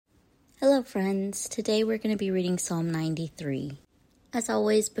Hello friends, today we're going to be reading Psalm 93. As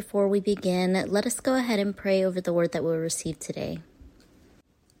always, before we begin, let us go ahead and pray over the word that we'll receive today.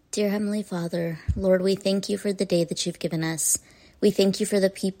 Dear Heavenly Father, Lord, we thank you for the day that you've given us. We thank you for the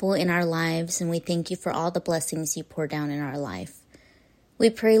people in our lives, and we thank you for all the blessings you pour down in our life.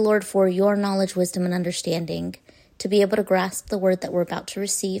 We pray, Lord, for your knowledge, wisdom, and understanding, to be able to grasp the word that we're about to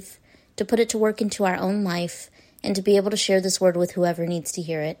receive, to put it to work into our own life, and to be able to share this word with whoever needs to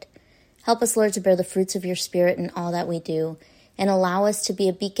hear it. Help us, Lord, to bear the fruits of your Spirit in all that we do, and allow us to be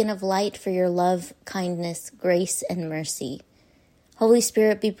a beacon of light for your love, kindness, grace, and mercy. Holy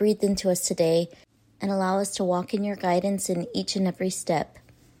Spirit, be breathed into us today, and allow us to walk in your guidance in each and every step.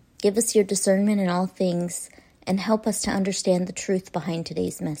 Give us your discernment in all things, and help us to understand the truth behind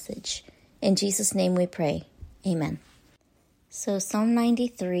today's message. In Jesus' name we pray. Amen. So Psalm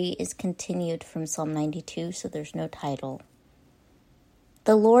 93 is continued from Psalm 92, so there's no title.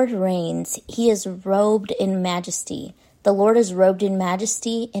 The Lord reigns. He is robed in majesty. The Lord is robed in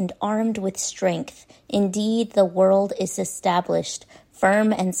majesty and armed with strength. Indeed, the world is established,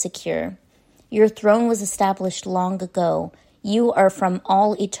 firm and secure. Your throne was established long ago. You are from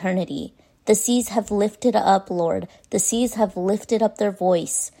all eternity. The seas have lifted up, Lord. The seas have lifted up their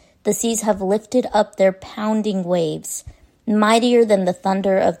voice. The seas have lifted up their pounding waves. Mightier than the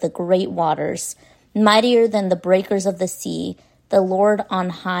thunder of the great waters. Mightier than the breakers of the sea. The Lord on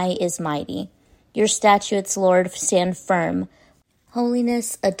high is mighty. Your statutes, Lord, stand firm.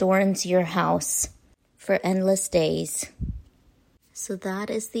 Holiness adorns your house for endless days. So that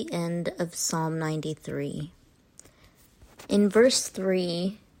is the end of Psalm 93. In verse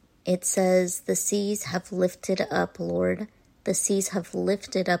 3, it says, the seas have lifted up, Lord. The seas have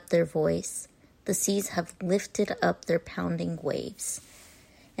lifted up their voice. The seas have lifted up their pounding waves.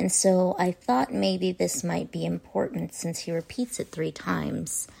 And so I thought maybe this might be important since he repeats it 3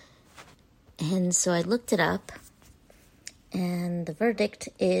 times. And so I looked it up, and the verdict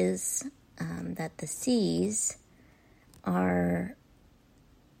is that the seas are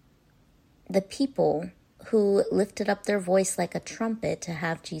the people who lifted up their voice like a trumpet to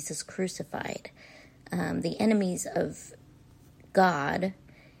have Jesus crucified. The enemies of God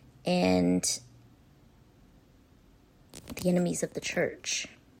and the enemies of the church,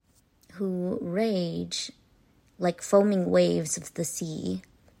 who rage like foaming waves of the sea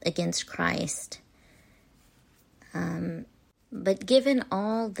against Christ. But given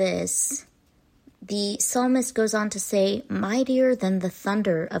all this, the psalmist goes on to say, mightier than the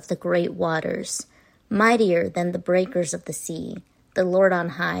thunder of the great waters, mightier than the breakers of the sea, the Lord on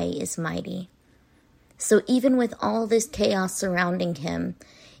high is mighty. So even with all this chaos surrounding him,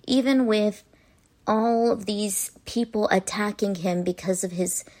 even with all of these people attacking him because of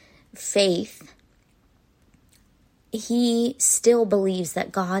his faith, he still believes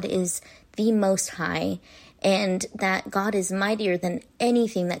that God is the Most High and that God is mightier than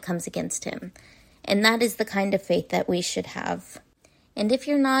anything that comes against him. And that is the kind of faith that we should have. And if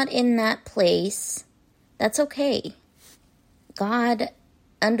you're not in that place, that's okay. God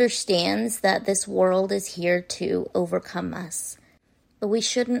understands that this world is here to overcome us, but we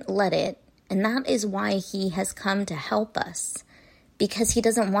shouldn't let it. And that is why he has come to help us, because he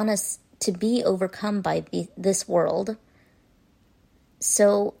doesn't want us to be overcome by this world.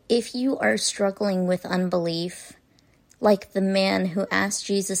 So if you are struggling with unbelief, like the man who asked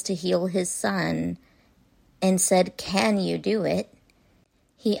Jesus to heal his son and said, "Can you do it?"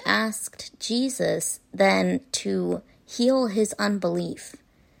 He asked Jesus then to heal his unbelief.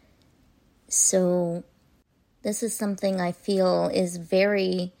 So this is something I feel is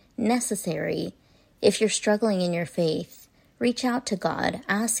very necessary. If you're struggling in your faith, reach out to God.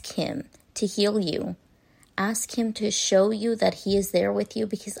 Ask him to heal you. Ask him to show you that he is there with you,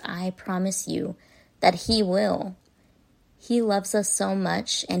 because I promise you that he will. He loves us so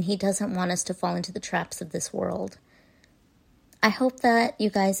much, and he doesn't want us to fall into the traps of this world. I hope that you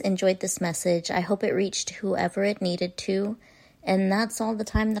guys enjoyed this message. I hope it reached whoever it needed to. And that's all the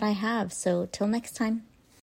time that I have. So till next time.